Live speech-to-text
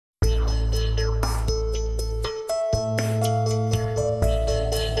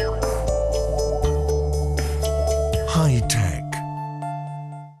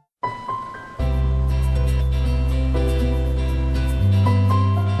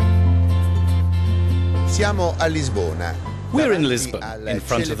Siamo a Lisbona. We're in Lisbon, in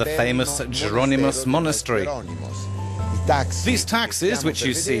front of the famous Jerónimos monastery. These taxis, which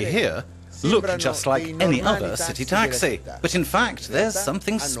you see here, look just like any other city taxi, but in fact there's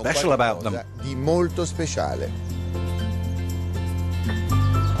something special about them.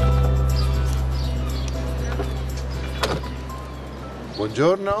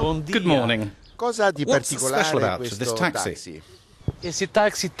 Good morning. What's special about this taxi? This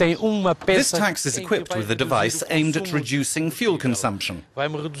taxi is equipped with a device aimed at reducing fuel consumption.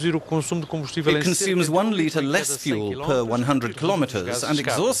 It consumes 1 litre less fuel per 100 kilometres, and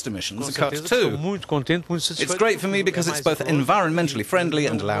exhaust emissions are cut too. It's great for me because it's both environmentally friendly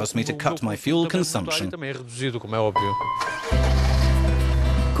and allows me to cut my fuel consumption.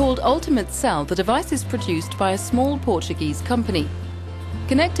 Called Ultimate Cell, the device is produced by a small Portuguese company.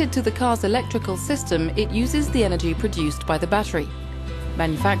 Connected to the car's electrical system, it uses the energy produced by the battery.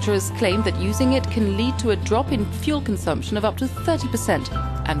 Manufacturers claim that using it can lead to a drop in fuel consumption of up to 30%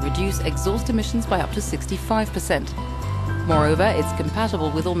 and reduce exhaust emissions by up to 65%. Moreover, it's compatible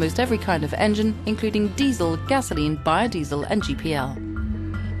with almost every kind of engine, including diesel, gasoline, biodiesel and GPL.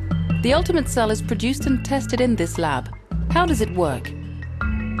 The Ultimate Cell is produced and tested in this lab. How does it work?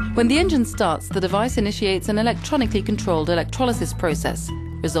 When the engine starts, the device initiates an electronically controlled electrolysis process,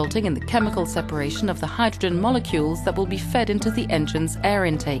 resulting in the chemical separation of the hydrogen molecules that will be fed into the engine's air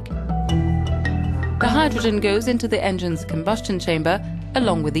intake. The hydrogen goes into the engine's combustion chamber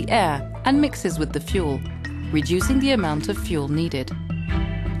along with the air and mixes with the fuel, reducing the amount of fuel needed.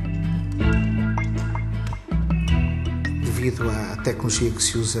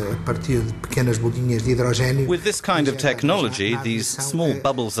 With this kind of technology, these small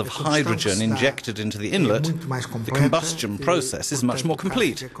bubbles of hydrogen injected into the inlet, the combustion process is much more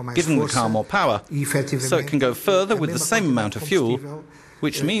complete, giving the car more power, so it can go further with the same amount of fuel,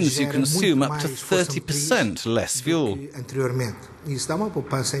 which means you consume up to 30% less fuel.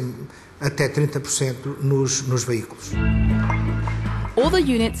 All the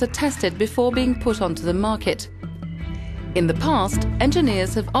units are tested before being put onto the market. In the past,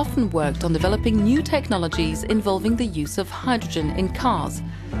 engineers have often worked on developing new technologies involving the use of hydrogen in cars,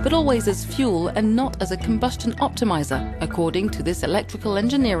 but always as fuel and not as a combustion optimizer, according to this electrical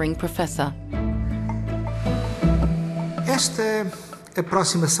engineering professor.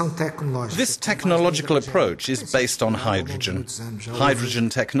 This technological approach is based on hydrogen. Hydrogen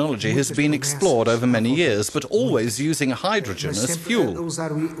technology has been explored over many years, but always using hydrogen as fuel.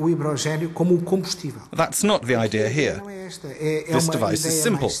 That's not the idea here. This device is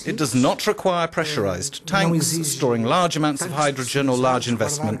simple. It does not require pressurized tanks, storing large amounts of hydrogen or large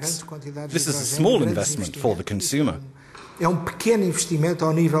investments. This is a small investment for the consumer.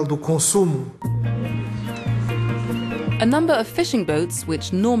 A number of fishing boats,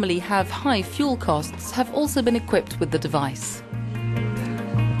 which normally have high fuel costs, have also been equipped with the device.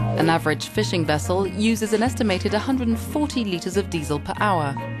 An average fishing vessel uses an estimated 140 litres of diesel per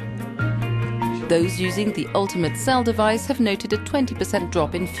hour. Those using the Ultimate Cell device have noted a 20%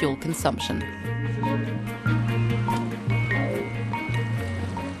 drop in fuel consumption.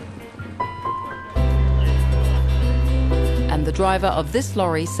 And the driver of this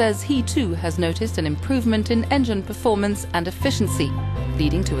lorry says he too has noticed an improvement in engine performance and efficiency,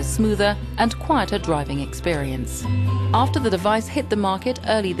 leading to a smoother and quieter driving experience. After the device hit the market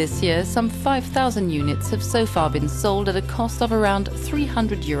early this year, some 5,000 units have so far been sold at a cost of around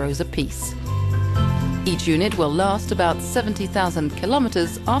 €300 apiece. Each unit will last about 70,000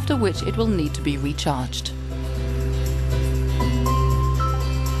 kilometers, after which it will need to be recharged.